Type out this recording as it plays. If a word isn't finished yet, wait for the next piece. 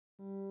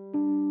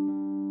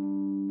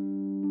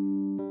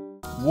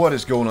What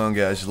is going on,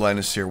 guys?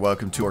 Linus here.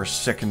 Welcome to our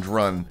second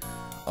run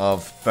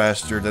of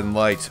Faster Than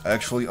Light. I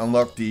actually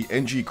unlocked the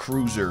Engi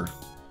cruiser.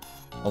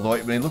 Although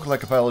it may look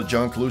like a pile of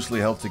junk loosely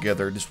held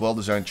together, this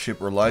well-designed ship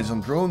relies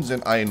on drones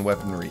and iron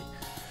weaponry.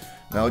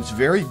 Now, it's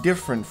very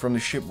different from the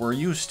ship we're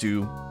used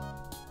to,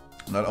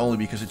 not only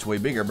because it's way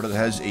bigger, but it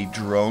has a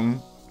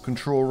drone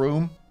control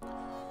room,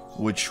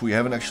 which we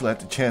haven't actually had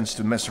the chance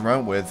to mess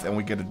around with, and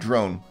we get a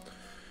drone.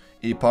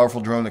 A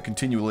powerful drone that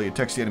continually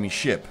attacks the enemy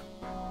ship.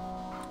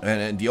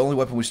 And the only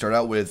weapon we start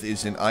out with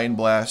is an Iron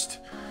Blast,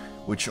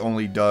 which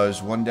only does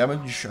 1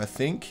 damage, I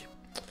think.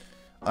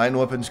 Iron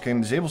weapons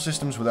can disable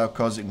systems without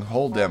causing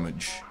hull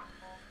damage.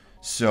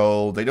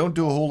 So they don't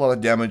do a whole lot of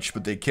damage,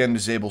 but they can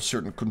disable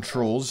certain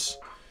controls.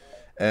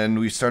 And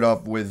we start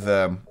off with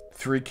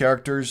 3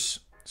 characters: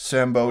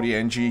 Sambo the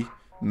Engi,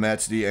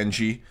 Matt the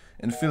Engi,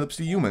 and Phillips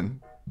the human.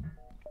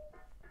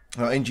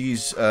 Now,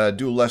 Engis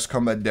do less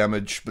combat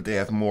damage, but they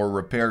have more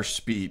repair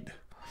speed.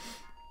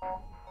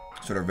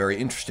 So they're very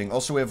interesting.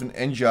 Also, we have an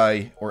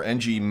Engi or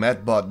Engi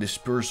Medbot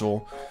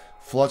dispersal.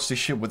 Floods the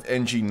ship with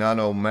Engi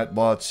nano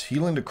Medbots,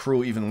 healing the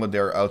crew even when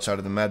they're outside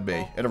of the med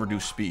bay at a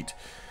reduced speed.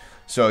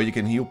 So you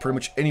can heal pretty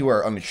much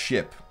anywhere on the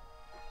ship.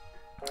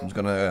 I'm just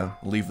gonna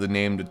leave the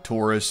name the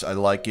Taurus. I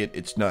like it.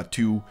 It's not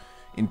too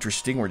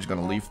interesting. We're just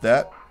gonna leave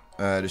that.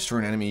 Destroy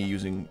an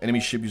enemy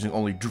ship using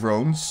only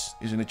drones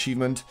is an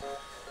achievement.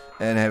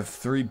 And have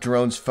 3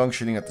 drones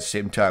functioning at the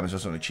same time is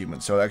also an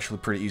achievement. So actually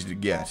pretty easy to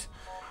get.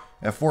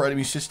 Have 4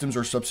 enemy systems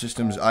or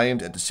subsystems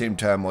ironed at the same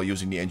time while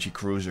using the Engi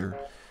cruiser.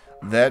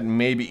 That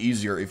may be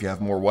easier if you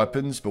have more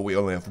weapons, but we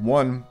only have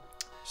 1.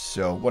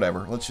 So,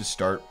 whatever. Let's just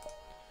start.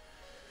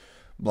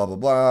 Blah, blah,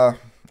 blah.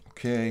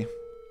 Okay.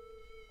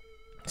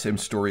 Same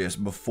story as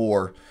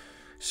before.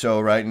 So,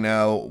 right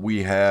now,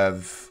 we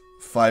have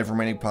 5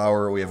 remaining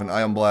power. We have an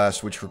Ion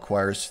Blast, which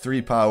requires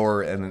 3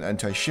 power, and an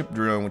anti-ship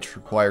drone, which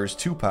requires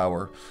 2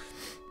 power.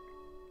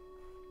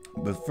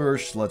 But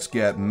first, let's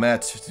get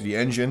Matt to the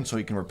engine so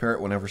he can repair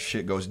it whenever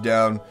shit goes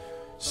down.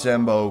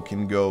 Sambo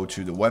can go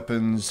to the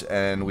weapons,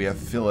 and we have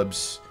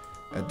Phillips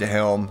at the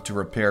helm to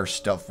repair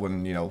stuff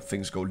when, you know,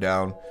 things go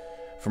down.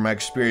 From my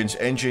experience,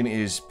 engine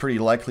is pretty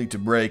likely to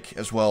break,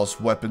 as well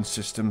as weapon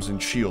systems and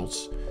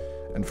shields.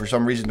 And for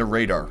some reason, the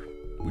radar,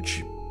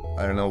 which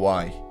I don't know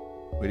why.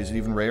 Wait, is it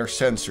even radar?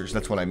 Sensors,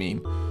 that's what I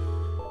mean.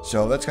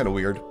 So that's kind of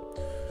weird.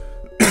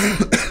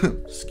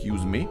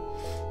 Excuse me.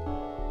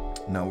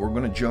 Now we're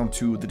gonna jump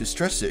to the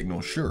distress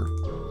signal, sure.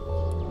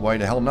 Why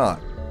the hell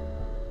not?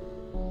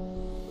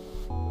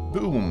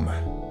 Boom.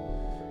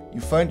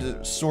 You find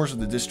the source of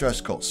the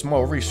distress call,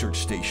 small research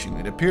station.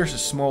 It appears a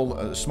small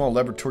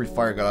laboratory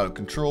fire got out of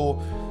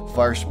control.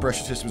 Fire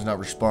suppression system is not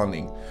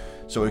responding.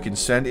 So we can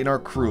send in our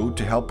crew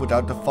to help put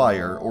out the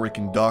fire, or we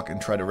can dock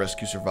and try to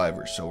rescue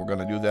survivors. So we're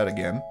gonna do that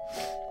again.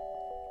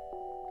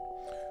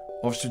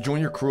 Officer, join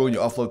your crew and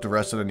you offload the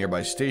rest of the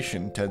nearby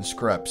station, 10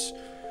 scraps.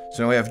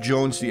 So now we have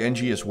Jones the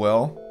Engi as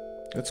well.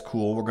 That's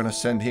cool. We're gonna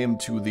send him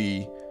to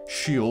the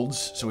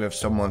shields, so we have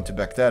someone to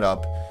back that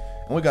up.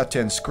 And we got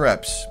 10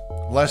 scraps.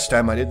 Last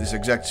time I did this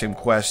exact same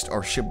quest,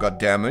 our ship got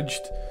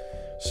damaged.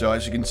 So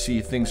as you can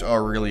see, things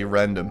are really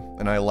random,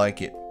 and I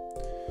like it.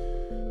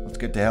 Let's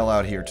get the hell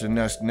out here to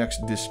the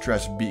next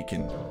distress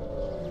beacon.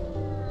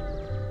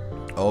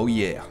 Oh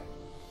yeah.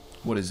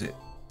 What is it?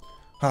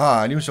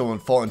 Haha, I knew someone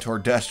would fall into our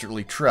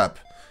dastardly trap.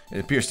 It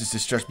appears this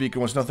distress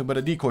beacon was nothing but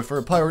a decoy for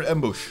a pirate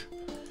ambush.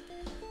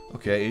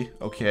 Okay,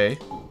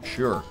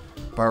 sure.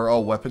 Power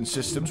all weapon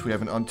systems. We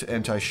have an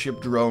anti-ship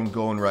drone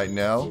going right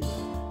now.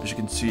 As you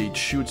can see, it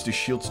shoots the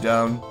shields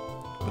down.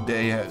 But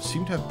they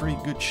seem to have pretty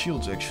good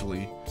shields,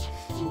 actually.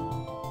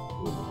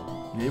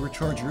 They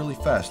recharge really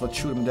fast. Let's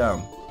shoot them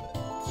down.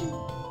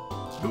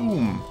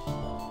 Boom!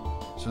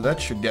 So that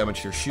should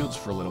damage their shields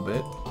for a little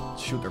bit.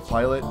 Let's shoot their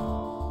pilot.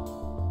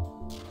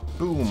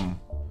 Boom!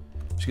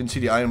 As you can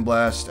see, the Iron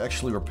Blast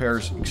actually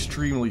repairs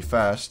extremely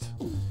fast.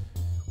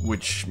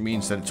 Which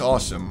means that it's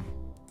awesome.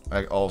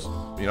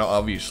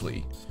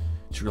 Obviously.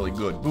 It's really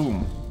good.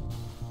 Boom.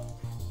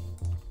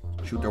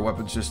 Shoot their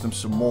weapon system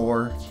some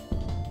more.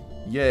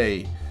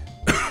 Yay.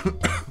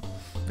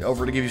 They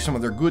offer to give you some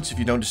of their goods if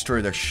you don't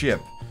destroy their ship.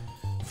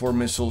 4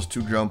 missiles,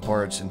 2 drone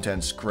parts, and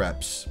 10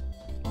 scraps.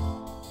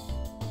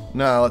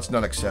 Nah, let's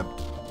not accept.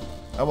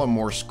 I want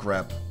more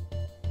scrap.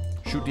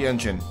 Shoot the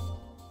engine.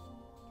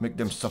 Make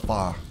them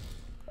suffer.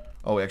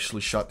 Oh, we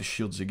actually shot the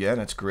shields again.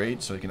 That's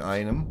great, so I can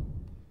iron them.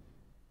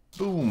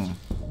 Boom.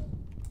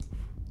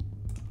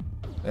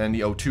 And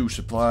the O2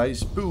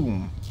 supplies.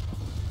 Boom.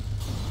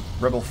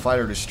 Rebel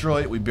fighter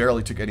destroyed. We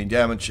barely took any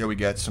damage. Yeah, we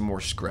got some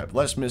more scrap.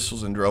 Less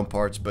missiles and drone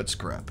parts, but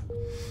scrap.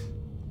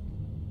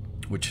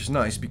 Which is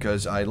nice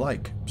because I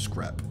like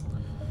scrap.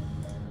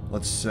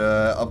 Let's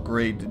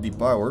upgrade the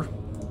power.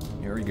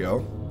 Here we go.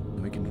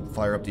 We can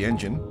fire up the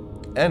engine.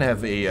 And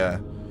have a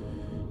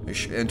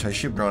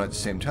anti-ship drone at the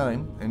same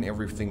time. And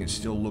everything is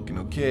still looking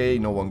okay.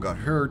 No one got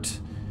hurt.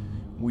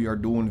 We are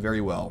doing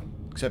very well.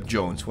 Except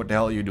Jones. What the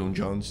hell are you doing,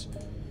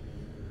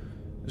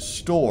 The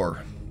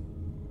store.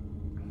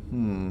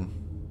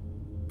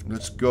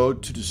 Let's go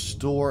to the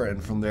store,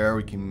 and from there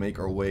we can make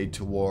our way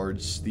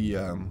towards the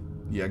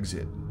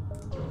exit.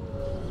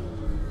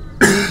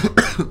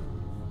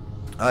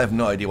 I have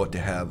no idea what to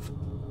have.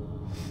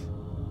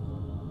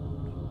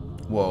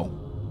 Whoa.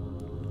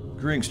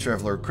 Greetings,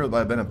 traveler. Crippled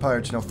by abandoned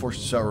pirates, now forced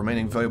to sell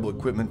remaining valuable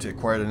equipment to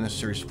acquire the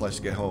necessary supplies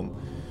to get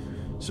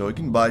home. So we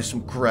can buy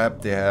some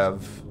crap. They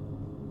have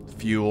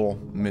fuel,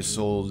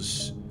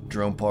 missiles,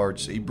 drone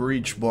parts, a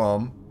breach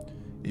bomb,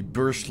 a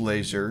burst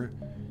laser,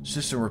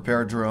 system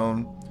repair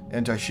drone,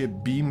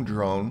 anti-ship beam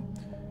drone,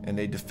 and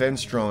a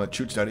defense drone that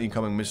shoots down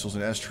incoming missiles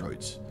and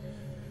asteroids.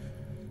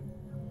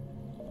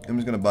 I'm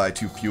just gonna buy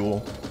 2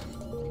 fuel,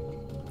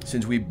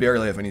 since we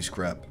barely have any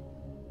scrap.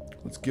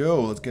 Let's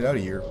go, let's get out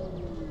of here.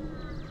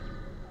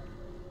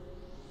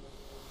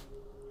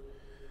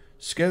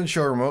 Scan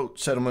show remote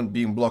settlement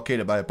being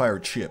blockaded by a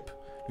pirate ship.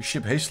 The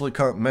ship hastily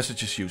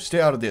messages you, stay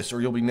out of this or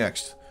you'll be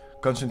next.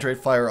 Concentrate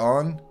fire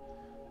on,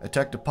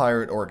 attack the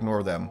pirate or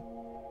ignore them.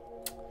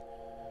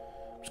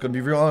 I'm just gonna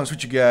be real honest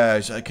with you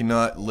guys, I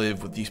cannot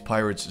live with these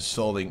pirates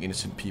assaulting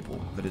innocent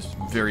people. That is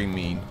very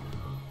mean.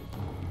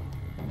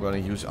 We're gonna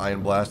use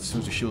Iron Blast as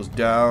soon as the shield's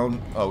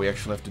down. Oh, we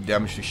actually have to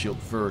damage the shield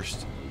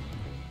first.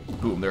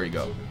 Boom, there you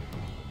go.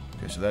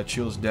 Okay, so that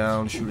shield's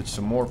down. Shoot it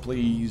some more,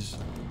 please.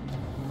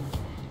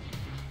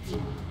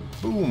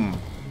 Boom.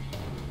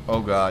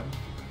 Oh god.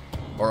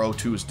 Our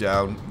O2 is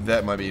down.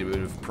 That might be a bit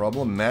of a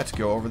problem. Matt,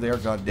 go over there.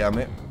 God damn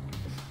it.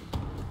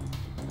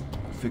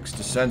 Fix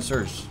the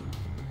sensors.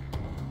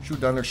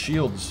 Shoot down their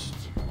shields.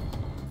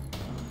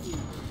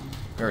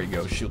 There you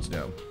go. Shields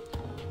down.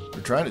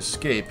 You're trying to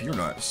escape. You're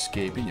not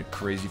escaping, you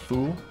crazy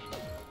fool.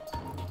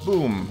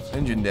 Boom.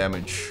 Engine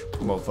damage,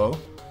 mofo.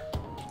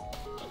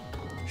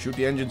 Shoot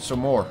the engine some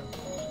more.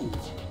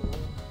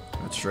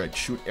 That's right.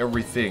 Shoot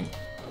everything.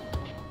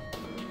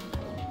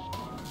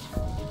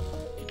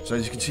 So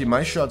as you can see,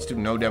 my shots do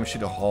no damage to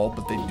the hull,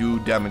 but they do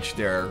damage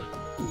their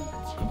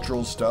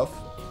control stuff.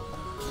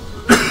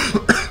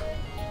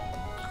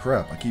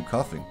 Crap, I keep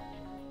coughing.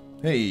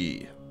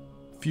 Hey,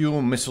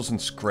 fuel, missiles,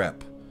 and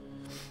scrap.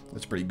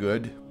 That's pretty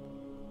good.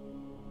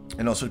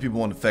 And also people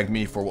want to thank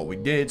me for what we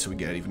did, so we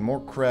get even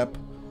more crap.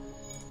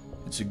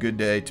 It's a good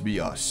day to be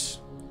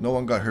us. No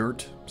one got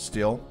hurt,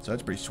 still, so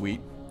that's pretty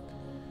sweet.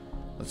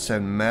 Let's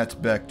send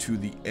Matt back to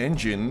the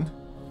engine,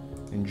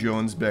 and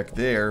Jones back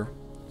there.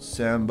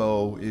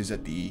 Sambo is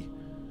at the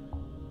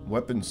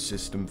weapons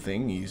system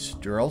thing.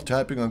 They're all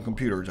typing on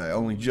computers. I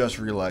only just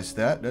realized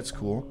that. That's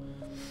cool.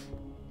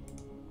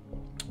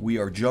 We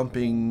are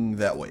jumping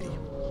that way.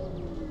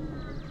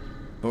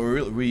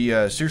 But we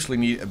seriously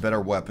need a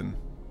better weapon.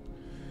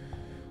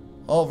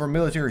 All of our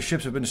military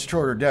ships have been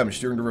destroyed or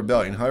damaged during the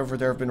rebellion. However,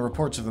 there have been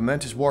reports of a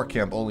Mantis war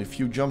camp only a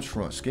few jumps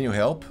from us. Can you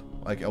help?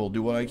 I will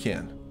do what I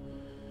can.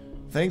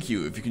 Thank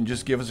you. If you can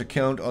just give us a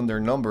count on their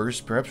numbers,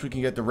 perhaps we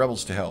can get the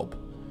rebels to help.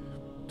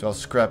 Toss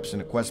scraps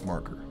in a quest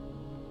marker.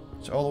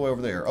 It's all the way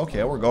over there.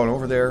 Okay, we're going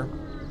over there.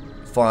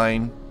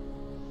 Fine.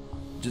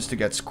 Just to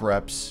get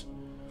scraps.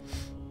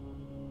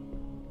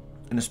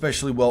 An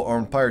especially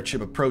well-armed pirate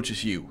ship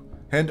approaches you.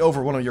 Hand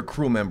over one of your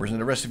crew members and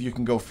the rest of you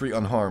can go free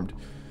unharmed.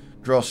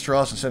 Draw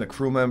straws and send a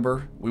crew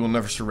member. We will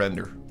never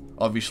surrender.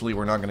 Obviously,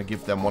 we're not going to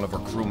give them one of our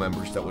crew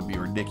members. That would be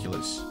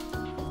ridiculous.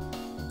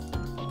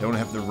 They don't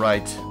have the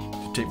right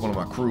to take one of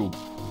our crew.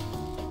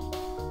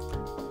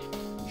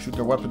 Shoot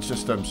their weapon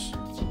systems.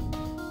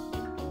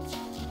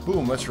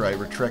 Boom, that's right.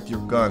 Retract your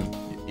gun,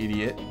 you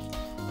idiot.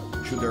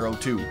 Shoot their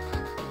O2.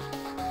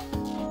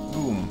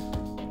 Boom.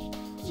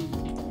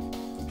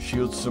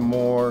 Shield some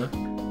more.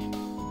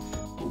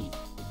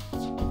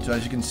 So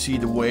as you can see,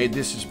 the way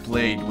this is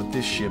played with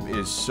this ship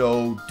is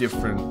so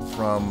different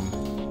from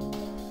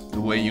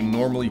the way you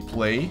normally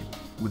play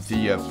with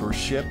the first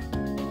ship.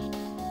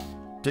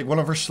 Take one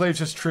of our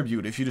slaves as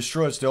tribute. If you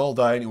destroy us, they'll all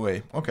die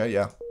anyway. Okay,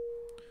 yeah.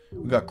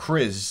 We got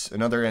Chris,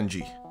 another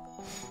Engi.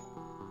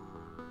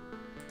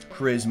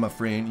 Chris, my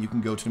friend, you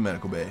can go to the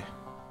medical bay.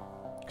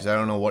 Because I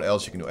don't know what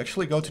else you can do.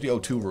 Actually, go to the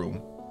O2 room.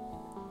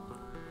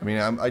 I mean,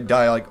 I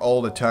die like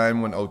all the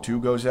time when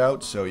O2 goes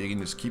out, so you can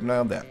just keep an eye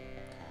on that.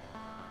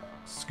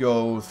 Let's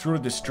go through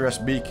the distress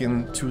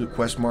beacon to the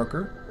quest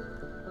marker.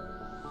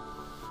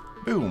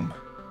 Boom.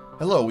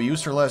 Hello, we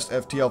used our last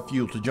FTL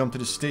fuel to jump to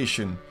the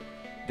station.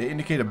 They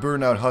indicate a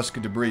burnout husk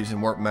of debris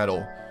and warped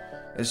metal.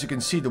 As you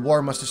can see, the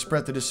war must have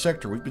spread to this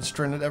sector. We've been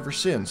stranded ever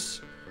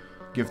since.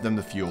 Give them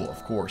the fuel,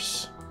 of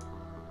course.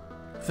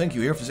 Thank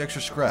you, here for this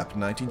extra scrap.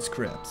 19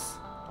 scraps.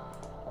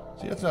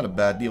 See, that's not a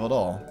bad deal at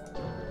all.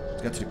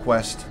 Let's get to the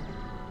quest.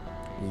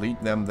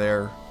 Lead them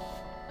there.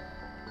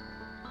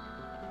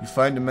 You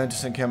find the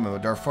Mantis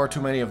encampment. There are far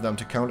too many of them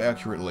to count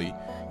accurately.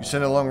 You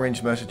send a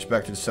long-range message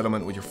back to the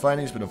settlement with your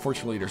findings, but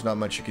unfortunately there's not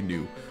much you can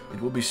do. It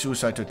will be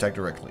suicide to attack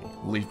directly.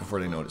 Leave before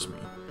they notice me.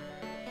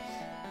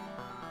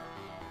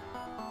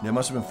 They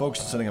must have been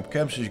focused on setting up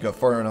camps so you got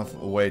far enough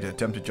away to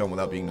attempt to jump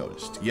without being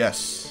noticed.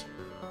 Yes.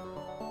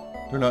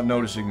 They're not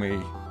noticing me.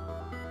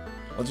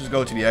 Let's just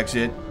go to the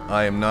exit.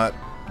 I am not,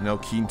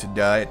 keen to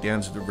die at the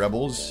hands of the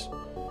rebels.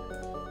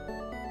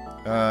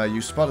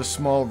 You spot a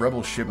small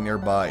rebel ship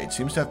nearby. It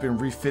seems to have been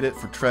refitted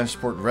for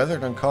transport rather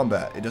than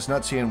combat. It does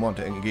not seem to want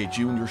to engage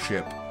you and your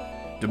ship.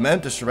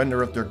 Demand the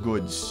surrender of their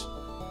goods.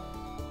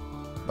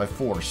 By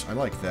force. I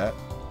like that.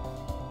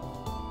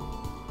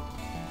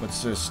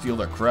 Let's steal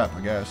their crap,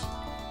 I guess.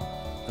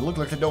 They look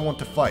like they don't want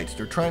to fight.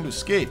 They're trying to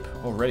escape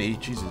already.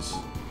 Jesus.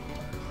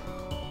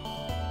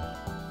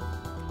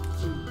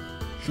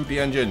 Shoot the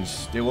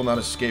engines. They will not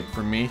escape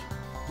from me.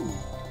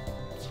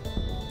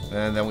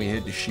 And then we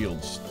hit the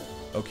shields.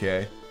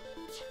 Okay.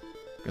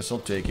 Guess I'll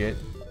take it.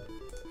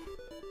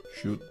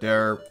 Shoot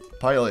their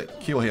pilot.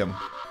 Kill him.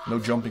 No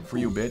jumping for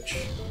you,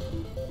 bitch.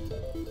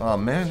 Aw,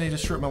 man, they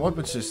destroyed my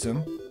weapon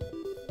system.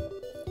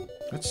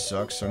 That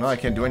sucks. So now I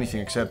can't do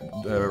anything except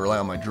rely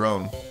on my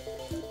drone.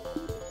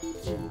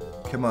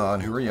 Come on,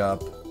 hurry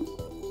up.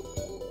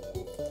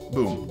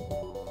 Boom.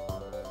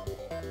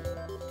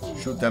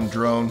 Shoot them,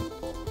 drone.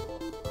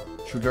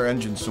 Shoot their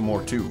engines some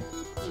more, too.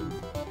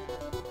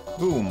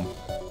 Boom.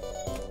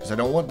 Because I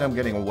don't want them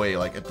getting away,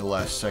 like, at the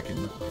last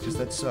second. Because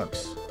that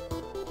sucks.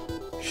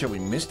 Shit, we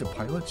missed a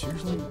pilot?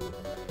 Seriously?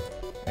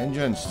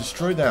 Engines,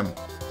 destroy them.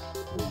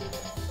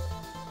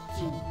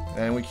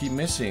 And we keep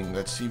missing.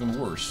 That's even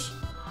worse.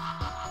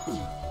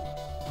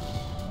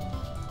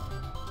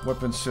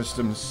 Weapon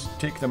systems,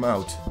 take them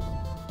out.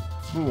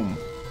 Boom.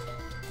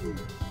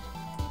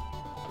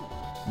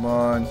 Come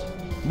on.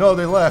 No,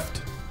 they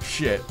left.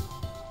 Shit.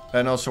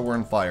 And also we're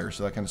on fire,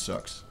 so that kind of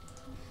sucks.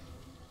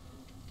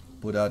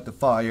 Put out the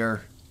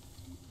fire.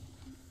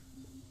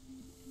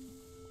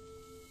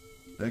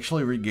 They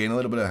actually regain a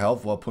little bit of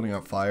health while putting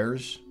out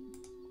fires.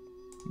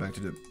 Back to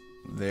the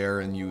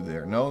there and you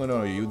there. No, no,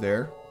 no, you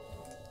there.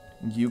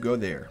 You go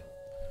there.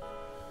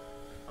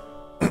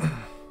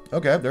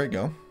 Okay, there you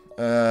go.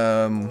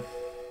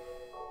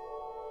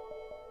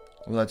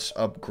 Let's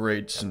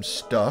upgrade some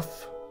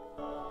stuff.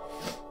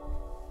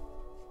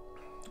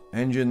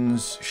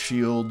 Engines,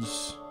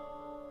 shields,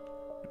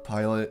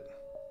 pilot,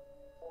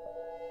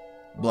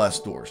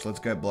 blast doors. Let's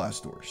get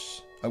blast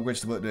doors.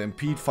 Upgrades to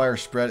impede fire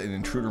spread and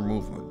intruder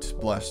movement.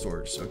 Blast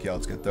doors. Okay,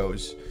 let's get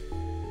those.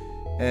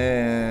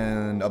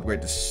 And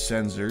upgrade the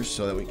sensors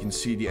so that we can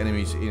see the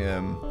enemies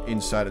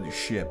inside of the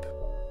ship.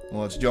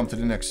 Well, let's jump to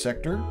the next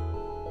sector.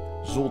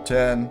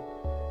 Zoltan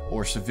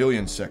or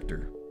civilian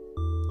sector.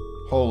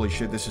 Holy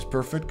shit, this is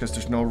perfect because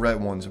there's no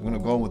red ones. I'm gonna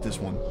go with this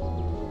one.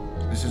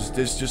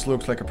 This just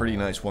looks like a pretty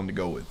nice one to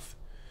go with.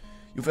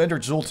 You've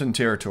entered Zoltan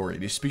territory.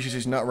 This species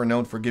is not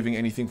renowned for giving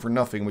anything for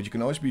nothing, but you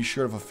can always be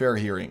sure of a fair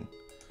hearing.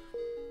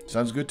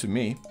 Sounds good to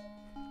me.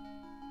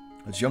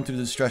 Let's jump to the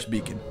distress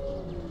beacon.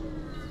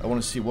 I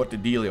want to see what the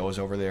dealio is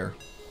over there.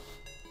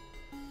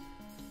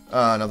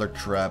 Ah, another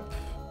trap.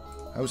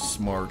 How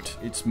smart.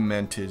 It's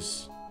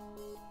Mantis.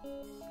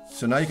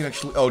 So now you can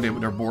actually... Oh,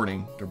 they're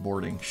boarding. They're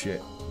boarding.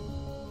 Shit.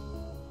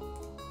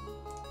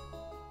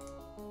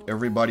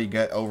 Everybody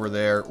get over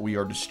there. We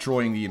are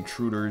destroying the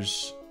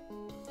intruders.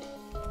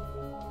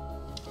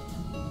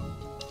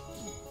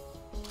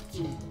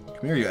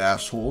 Come here, you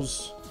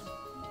assholes.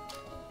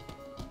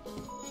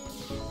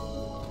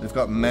 They've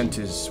got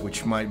Mantis,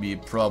 which might be a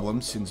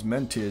problem, since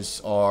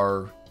Mantis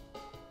are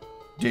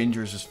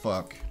dangerous as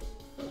fuck.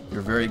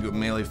 They're very good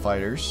melee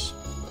fighters.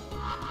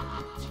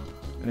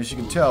 And as you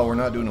can tell, we're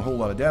not doing a whole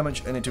lot of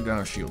damage, and they took down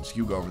our shields.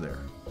 You go over there.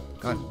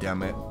 God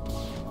damn it.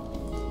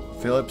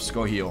 Phillips,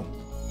 go heal.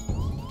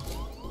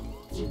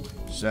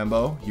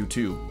 Sambo, you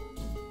too.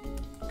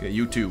 Okay,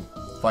 you too.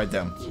 Fight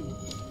them.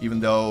 Even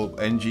though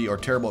Engi are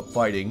terrible at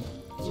fighting,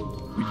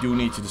 we do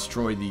need to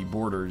destroy the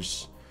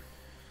borders.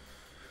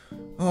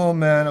 Oh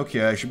man,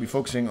 okay, I should be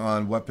focusing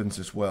on weapons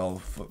as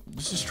well.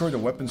 Just destroy the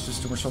weapon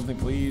system or something,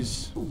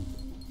 please.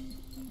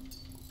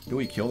 Do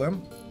we kill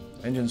them?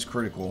 Engine's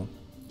critical.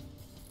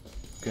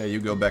 Okay,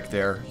 you go back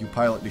there. You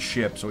pilot the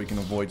ship so we can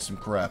avoid some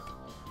crap.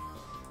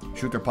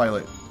 Shoot their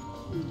pilot.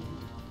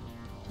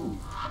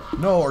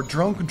 No, our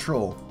drone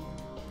control.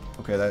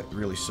 Okay, that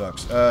really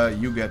sucks.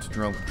 You get to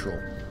drone control.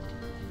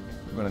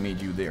 We're gonna need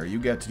you there. You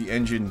get to the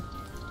engine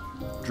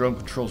drone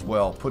control as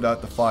well. Put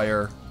out the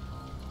fire.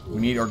 We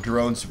need our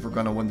drones if we're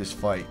gonna win this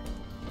fight.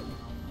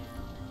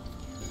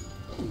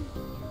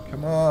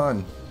 Come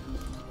on.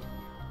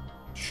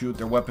 Shoot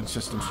their weapon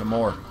system some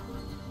more.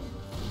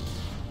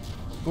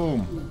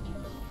 Boom.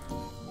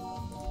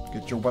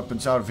 Get your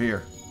weapons out of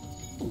here.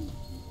 Did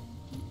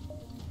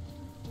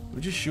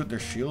we just shoot their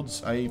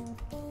shields?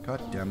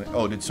 God damn it.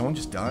 Oh, did someone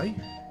just die?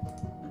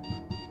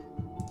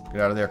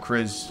 Get out of there,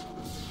 Chris.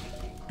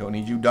 Don't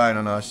need you dying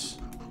on us.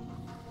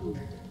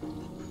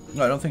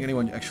 No, I don't think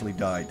anyone actually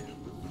died.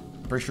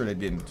 Pretty sure they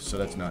didn't, so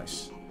that's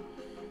nice.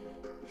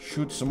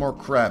 Shoot some more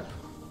crap.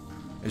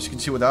 As you can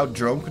see, without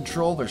drone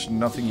control, there's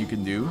nothing you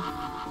can do.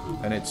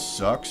 And it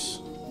sucks.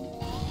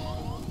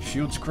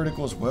 Shield's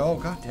critical as well.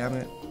 God damn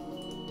it.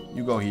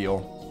 You go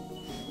heal.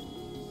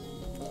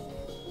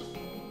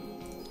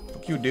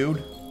 Fuck you,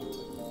 dude.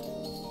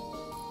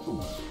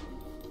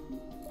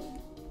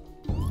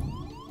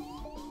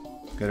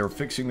 Okay, they're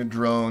fixing the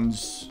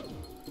drones.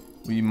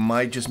 We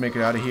might just make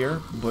it out of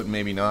here, but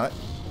maybe not.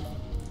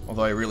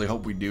 Although I really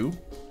hope we do.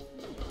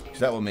 Because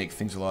that will make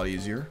things a lot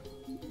easier.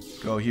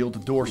 Go heal the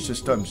door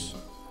systems.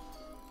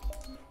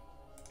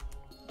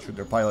 Shoot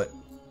their pilot.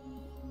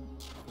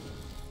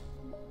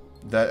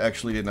 That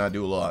actually did not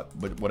do a lot,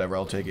 but whatever,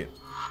 I'll take it.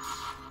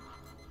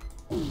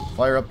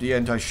 Fire up the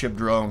anti-ship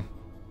drone.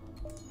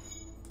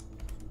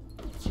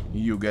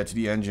 You get to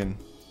the engine.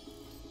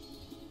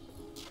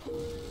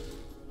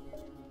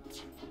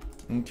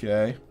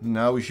 Okay,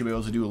 now we should be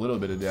able to do a little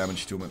bit of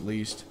damage to him at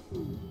least.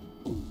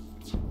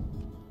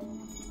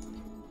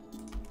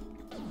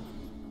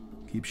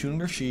 Keep shooting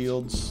their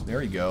shields.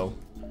 There you go.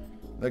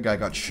 That guy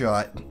got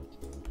shot.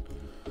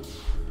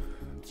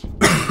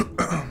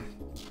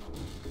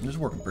 This is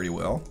working pretty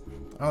well.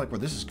 I like where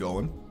this is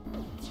going.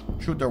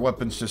 Shoot their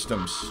weapon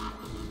systems.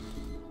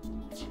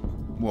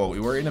 Whoa, we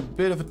were in a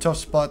bit of a tough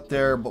spot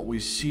there, but we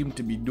seem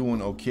to be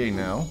doing okay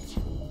now.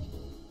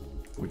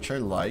 Which I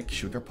like.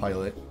 Shoot their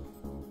pilot.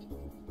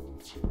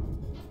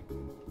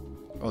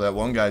 Oh, that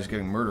one guy's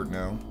getting murdered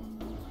now.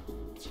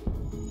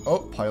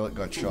 Oh, pilot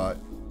got shot.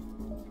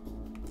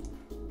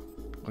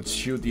 Let's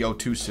shoot the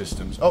O2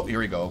 systems. Oh, here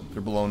we go.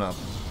 They're blown up.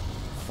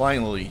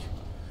 Finally.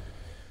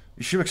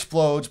 The ship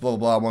explodes. Blah,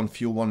 blah, blah. 1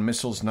 fuel, 1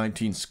 missiles,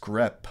 19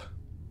 scrap.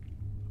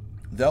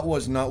 That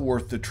was not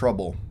worth the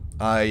trouble.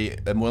 I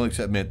am willing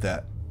to admit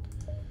that.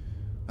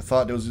 I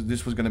thought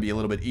this was going to be a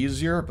little bit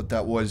easier, but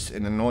that was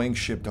an annoying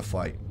ship to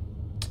fight.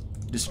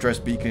 Distress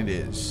beacon it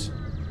is.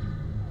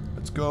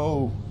 Let's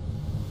go.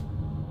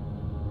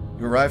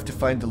 You arrive to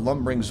find the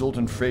lumbering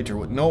Zoltan freighter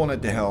with no one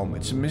at the helm.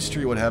 It's a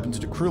mystery what happened to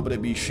the crew, but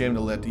it'd be a shame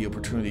to let the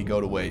opportunity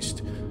go to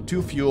waste.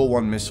 2 fuel,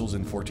 1 missiles,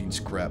 and 14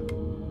 scrap.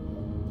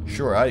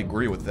 Sure, I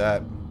agree with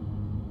that.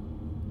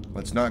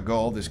 Let's not go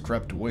all this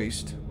crap to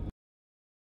waste.